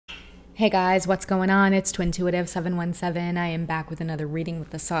Hey guys, what's going on? It's Twintuitive717. I am back with another reading with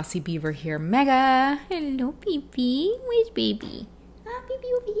the saucy beaver here. Mega! Hello, baby. Where's baby? Ah, baby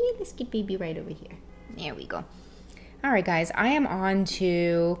over here. Let's get baby right over here. There we go. All right, guys. I am on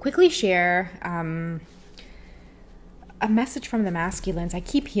to quickly share a message from the masculines. I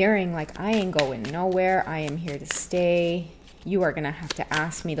keep hearing, like, I ain't going nowhere. I am here to stay. You are going to have to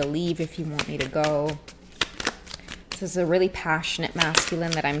ask me to leave if you want me to go. This is a really passionate masculine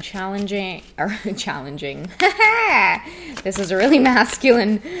that I'm challenging. This is a really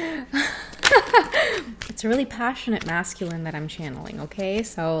masculine. It's a really passionate masculine that I'm channeling, okay?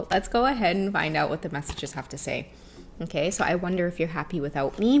 So let's go ahead and find out what the messages have to say. Okay, so I wonder if you're happy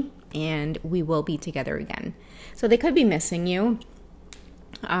without me, and we will be together again. So they could be missing you.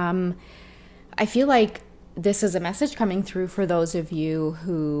 I feel like this is a message coming through for those of you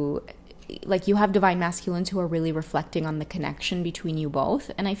who, like, you have divine masculines who are really reflecting on the connection between you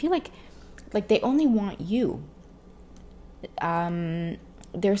both. And I feel like they only want you.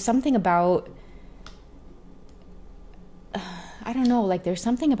 There's something about, I don't know, like there's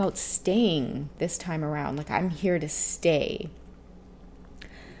something about staying this time around. Like, I'm here to stay.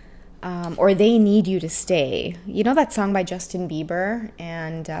 Or they need you to stay. You know that song by Justin Bieber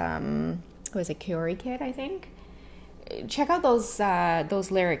and, who was it, Kiori Kid, I think? Check out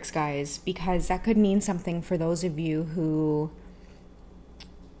those lyrics, guys, because that could mean something for those of you who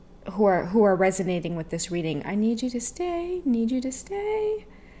are resonating with this reading. I need you to stay, need you to stay.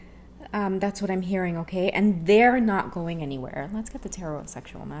 That's what I'm hearing, okay? And they're not going anywhere. Let's get the Tarot of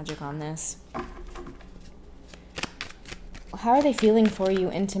Sexual Magic on this. How are they feeling for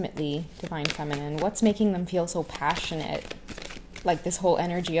you intimately, Divine Feminine? What's making them feel so passionate? Like this whole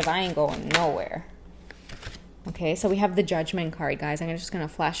energy of I ain't going nowhere. Okay, so we have the Judgment card, guys. I'm just going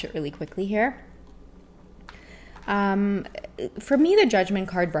to flash it really quickly here. For me, the Judgment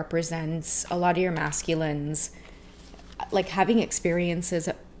card represents a lot of your masculines, like having experiences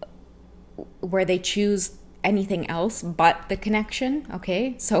where they choose anything else but the connection,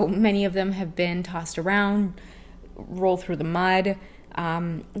 okay? So many of them have been tossed around, roll through the mud.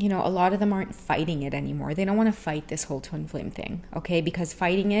 You know, a lot of them aren't fighting it anymore. They don't want to fight this whole twin flame thing, okay? Because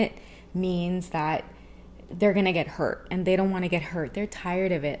fighting it means that they're going to get hurt, and they don't want to get hurt. They're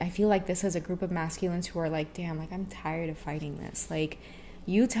tired of it. I feel like this is a group of masculines who are like, damn, like, I'm tired of fighting this. Like,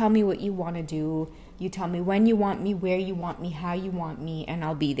 you tell me what you want to do. You tell me when you want me, where you want me, how you want me, and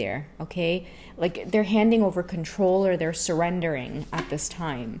I'll be there, okay? Like, they're handing over control, or they're surrendering at this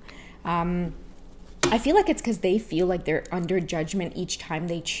time. I feel like it's because they feel like they're under judgment each time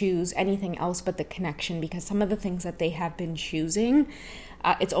they choose anything else but the connection, because some of the things that they have been choosing,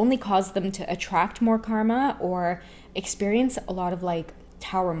 it's only caused them to attract more karma or experience a lot of like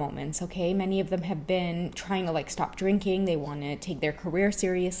tower moments, okay? Many of them have been trying to like stop drinking. They want to take their career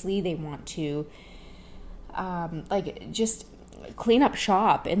seriously. They want to like just clean up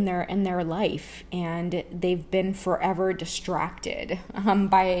shop in their life, and they've been forever distracted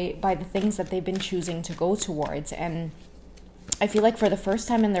by the things that they've been choosing to go towards. And I feel like for the first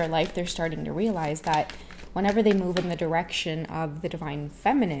time in their life, they're starting to realize that whenever they move in the direction of the Divine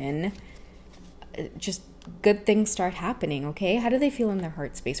Feminine, just good things start happening, okay? How do they feel in their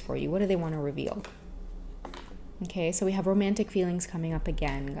heart space for you? What do they want to reveal? Okay, so we have romantic feelings coming up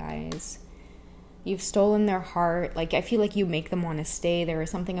again, guys. You've stolen their heart. Like, I feel like you make them want to stay. There is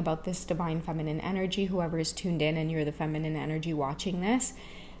something about this Divine Feminine energy. Whoever is tuned in and you're the feminine energy watching this,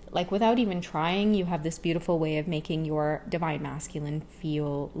 like, without even trying, you have this beautiful way of making your Divine Masculine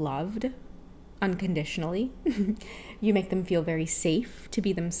feel loved unconditionally. You make them feel very safe to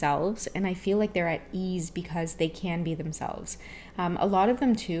be themselves, and I feel like they're at ease because they can be themselves. A lot of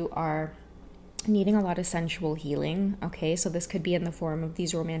them too are needing a lot of sensual healing, okay? So this could be in the form of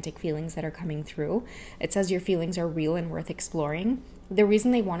these romantic feelings that are coming through. It says your feelings are real and worth exploring. The reason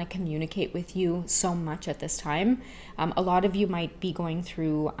they want to communicate with you so much at this time, a lot of you might be going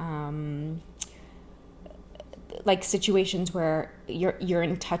through like situations where you're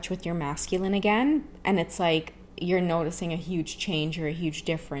in touch with your masculine again, and it's like you're noticing a huge change or a huge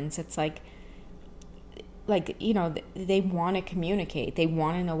difference. It's like you know, they want to communicate. They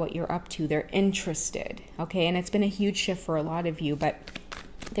want to know what you're up to. They're interested, okay? And it's been a huge shift for a lot of you, but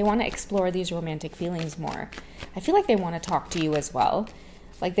they want to explore these romantic feelings more. I feel like they want to talk to you as well.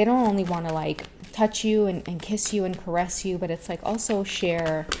 Like, they don't only want to like touch you and kiss you and caress you, but it's like also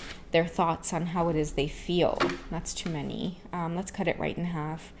share their thoughts on how it is they feel. That's too many. Let's cut it right in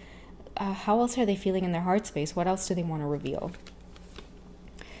half. How else are they feeling in their heart space? What else do they want to reveal?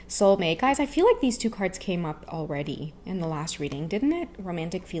 Soulmate. Guys, I feel like these two cards came up already in the last reading, didn't it?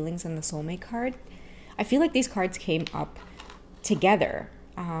 Romantic feelings and the soulmate card. I feel like these cards came up together.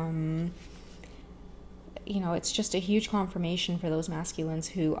 It's just a huge confirmation for those masculines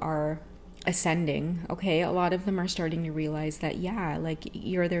who are ascending. Okay, a lot of them are starting to realize that, yeah, like,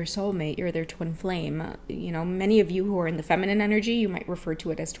 you're their soulmate, you're their twin flame. Many of you who are in the feminine energy, you might refer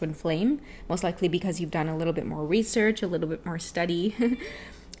to it as twin flame, most likely because you've done a little bit more research, a little bit more study.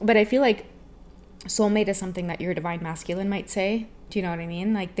 But I feel like soulmate is something that your divine masculine might say. Do you know what I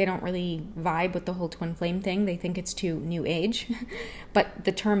mean? Like, they don't really vibe with the whole twin flame thing. They think it's too new age. But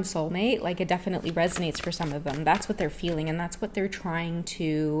the term soulmate, like, it definitely resonates for some of them. That's what they're feeling, and that's what they're trying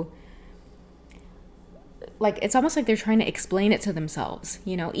to, like, it's almost like they're trying to explain it to themselves.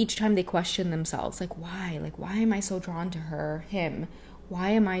 Each time they question themselves, like, why? Like, why am I so drawn to her, him?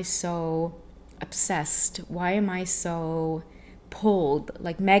 Why am I so obsessed? Why am I so pulled,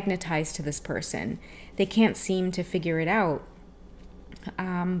 like, magnetized to this person? They can't seem to figure it out.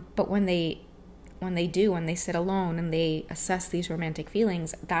 But when they sit alone and they assess these romantic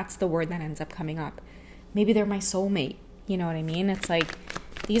feelings, that's the word that ends up coming up. Maybe they're my soulmate. You know what I mean? It's like,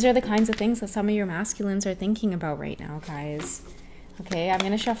 these are the kinds of things that some of your masculines are thinking about right now, guys. Okay, I'm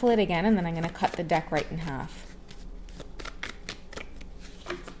going to shuffle it again, and then I'm going to cut the deck right in half.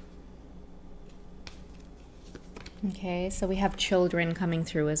 Okay, so we have children coming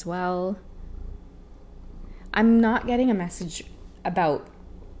through as well. I'm not getting a message about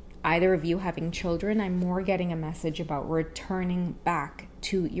either of you having children. I'm more getting a message about returning back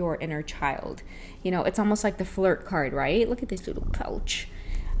to your inner child. It's almost like the flirt card, right? Look at this little pouch.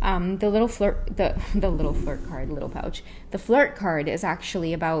 The little flirt card, little pouch. The flirt card is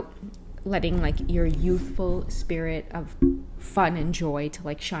actually about letting, like, your youthful spirit of fun and joy to,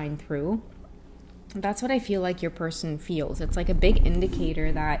 like, shine through. That's what I feel like your person feels. It's like a big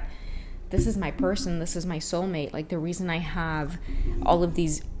indicator that this is my person, this is my soulmate. Like, the reason I have all of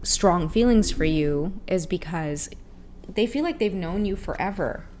these strong feelings for you is because they feel like they've known you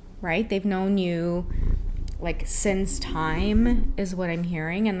forever, right? They've known you, like, since time is what I'm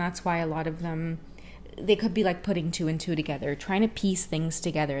hearing. And that's why a lot of them, they could be, like, putting two and two together, trying to piece things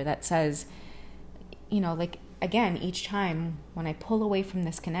together that says, like, again, each time when I pull away from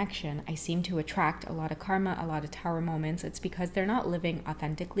this connection, I seem to attract a lot of karma, a lot of tower moments. It's because they're not living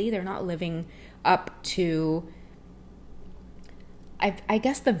authentically. They're not living up to, I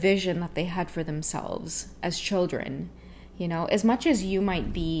guess, the vision that they had for themselves as children. As much as you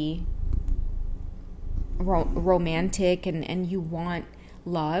might be romantic and you want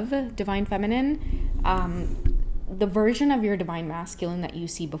love, divine feminine, the version of your divine masculine that you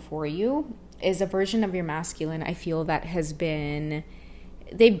see before you is a version of your masculine, I feel, that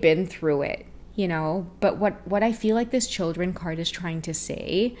they've been through it, But what I feel like this children card is trying to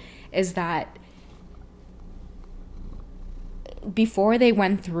say is that before they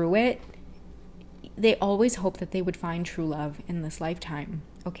went through it, they always hoped that they would find true love in this lifetime,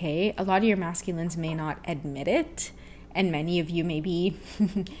 okay? A lot of your masculines may not admit it, and many of you may be,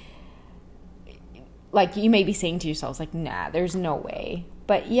 like, you may be saying to yourselves, like, nah, there's no way.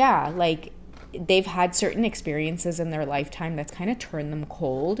 But yeah, like, they've had certain experiences in their lifetime that's kind of turned them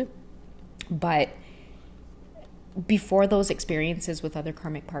cold. But before those experiences with other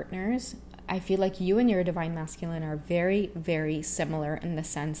karmic partners, I feel like you and your divine masculine are very, very similar in the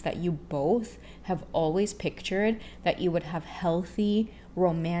sense that you both have always pictured that you would have healthy,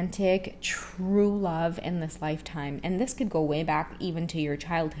 romantic, true love in this lifetime. And this could go way back even to your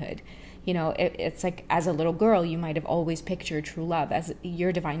childhood. It's like, as a little girl, you might have always pictured true love. As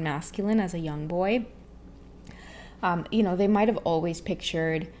your divine masculine, as a young boy, they might have always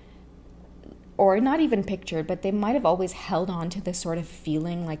pictured, or not even pictured, but they might have always held on to this sort of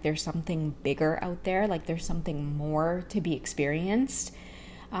feeling like there's something bigger out there, like there's something more to be experienced.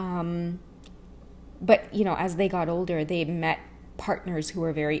 But, as they got older, they met partners who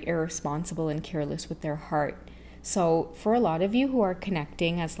were very irresponsible and careless with their heart. So for a lot of you who are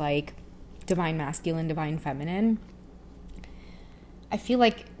connecting as, like, divine masculine, divine feminine, I feel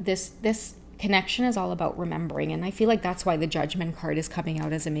like this connection is all about remembering. And I feel like that's why the Judgment card is coming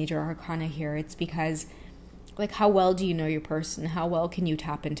out as a major arcana here. It's because, like, how well do you know your person? How well can you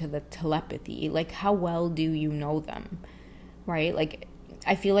tap into the telepathy? Like, how well do you know them, right? Like,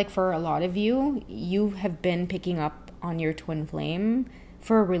 I feel like for a lot of you, you have been picking up on your twin flame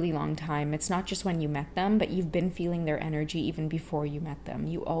for a really long time. It's not just when you met them, but you've been feeling their energy even before you met them.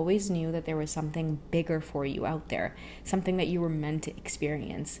 You always knew that there was something bigger for you out there, something that you were meant to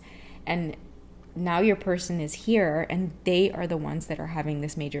experience. And now your person is here, and they are the ones that are having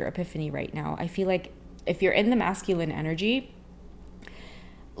this major epiphany right now. I feel like if you're in the masculine energy,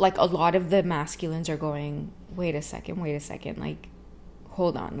 like, a lot of the masculines are going, wait a second, like,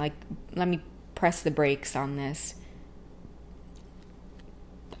 hold on, like, let me press the brakes on this.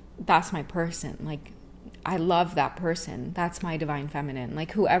 that's my person. Like, I love that person. That's my divine feminine.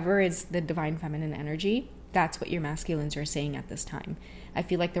 Like, whoever is the divine feminine energy, that's what your masculines are saying at this time. I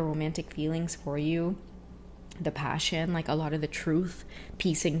feel like the romantic feelings for you, the passion, like a lot of the truth,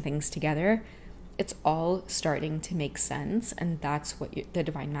 piecing things together, it's all starting to make sense. And that's what the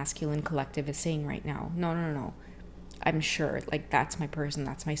divine masculine collective is saying right now. No. I'm sure, like, that's my person.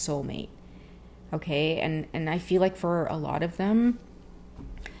 That's my soulmate. Okay. And I feel like for a lot of them,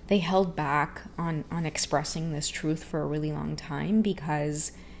 they held back on expressing this truth for a really long time,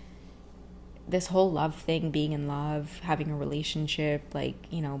 because this whole love thing, being in love, having a relationship, like,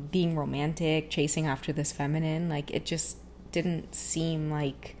 you know, being romantic, chasing after this feminine, like, it just didn't seem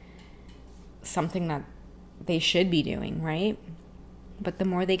like something that they should be doing, right? But the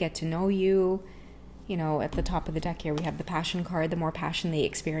more they get to know you, you know, at the top of the deck here, we have the passion card. The more passion they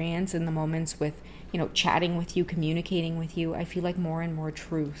experience in the moments with, you know, chatting with you, communicating with you, I feel like more and more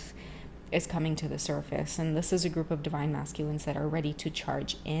truth is coming to the surface. And this is a group of divine masculines that are ready to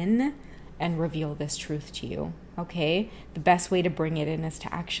charge in and reveal this truth to you, okay? The best way to bring it in is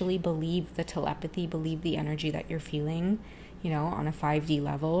to actually believe the telepathy, believe the energy that you're feeling, you know, on a 5D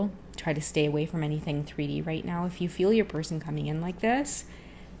level. Try to stay away from anything 3D right now. If you feel your person coming in like this,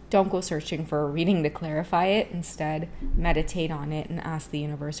 don't go searching for a reading to clarify it. Instead, meditate on it and ask the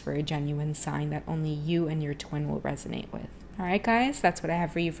universe for a genuine sign that only you and your twin will resonate with. All right, guys, that's what I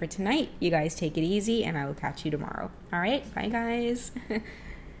have for you for tonight. You guys take it easy, and I will catch you tomorrow. All right, bye, guys.